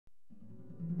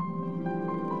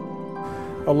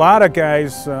A lot of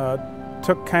guys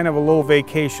took kind of a little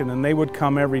vacation, and they would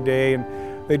come every day and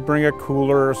they'd bring a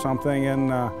cooler or something, and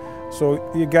so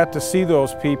you got to see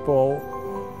those people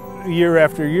year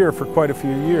after year for quite a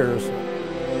few years.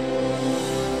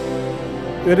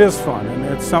 It is fun, and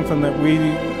it's something that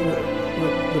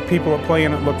the people that play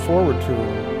in it look forward to. You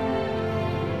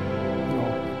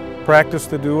know, practice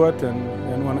to do it,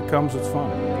 and when it comes, it's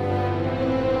fun.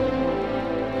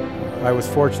 I was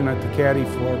fortunate to caddy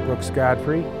for Brooks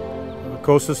Godfrey.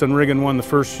 Costas and Riggin won the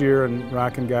first year, and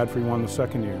Rock and Godfrey won the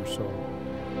second year, so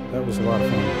that was a lot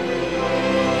of fun.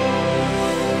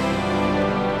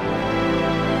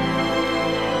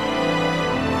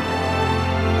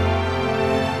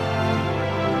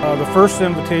 The first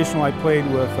Invitational I played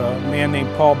with a man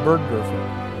named Paul Bert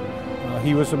Cooper.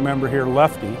 He was a member here,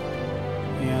 lefty,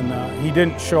 and he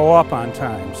didn't show up on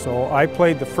time, so I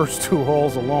played the first 2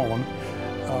 holes alone.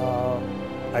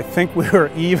 I think we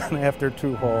were even after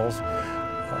 2 holes,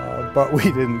 but we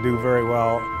didn't do very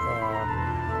well.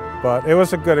 But it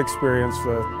was a good experience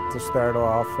to start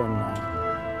off, and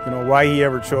you know, why he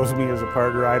ever chose me as a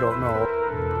partner, I don't know.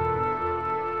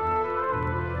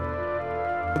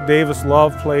 Davis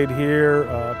Love played here,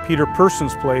 Peter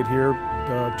Persons played here,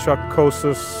 Chuck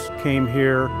Kostas came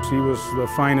here. He was the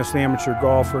finest amateur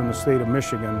golfer in the state of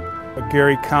Michigan.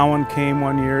 Gary Cowan came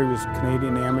one year, he was a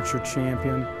Canadian amateur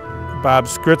champion. Bob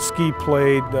Skritsky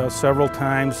played several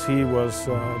times. He was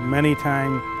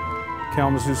many-time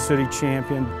Kalamazoo City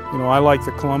champion. You know, I like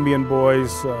the Colombian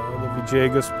boys, the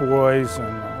Villegas boys,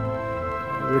 and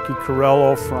Ricky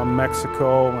Carrello from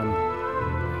Mexico, and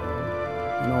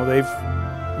you know,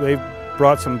 they've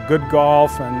brought some good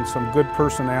golf and some good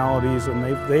personalities, and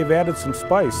they've added some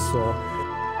spice. So,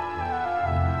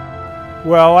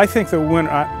 well, I think the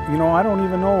winner, you know, I don't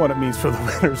even know what it means for the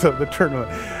winners of the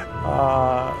tournament.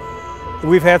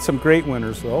 We've had some great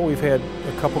winners, though. We've had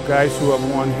a couple guys who have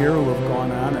won here who have gone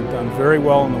on and done very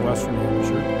well in the Western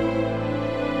Amateur.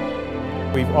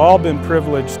 We've all been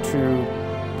privileged to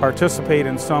participate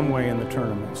in some way in the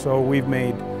tournament. So we've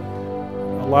made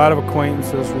a lot of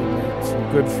acquaintances, we've made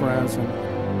some good friends, and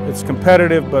it's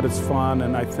competitive, but it's fun,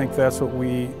 and I think that's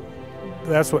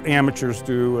what amateurs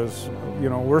do, is, you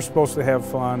know, we're supposed to have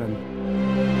fun. And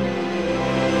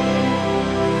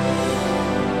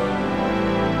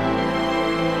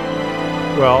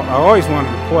well, I always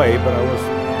wanted to play, but I was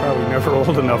probably never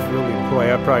old enough really to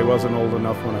play. I probably wasn't old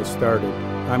enough when I started.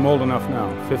 I'm old enough now,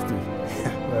 50.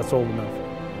 That's old enough.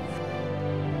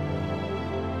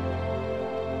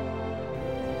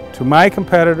 To my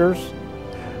competitors,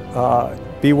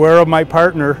 beware of my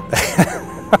partner.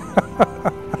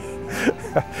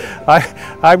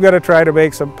 I've got to try to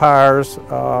make some pars.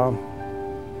 I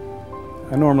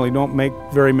normally don't make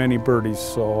very many birdies,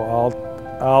 so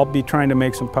I'll be trying to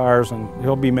make some pars, and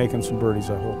he'll be making some birdies,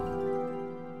 I hope.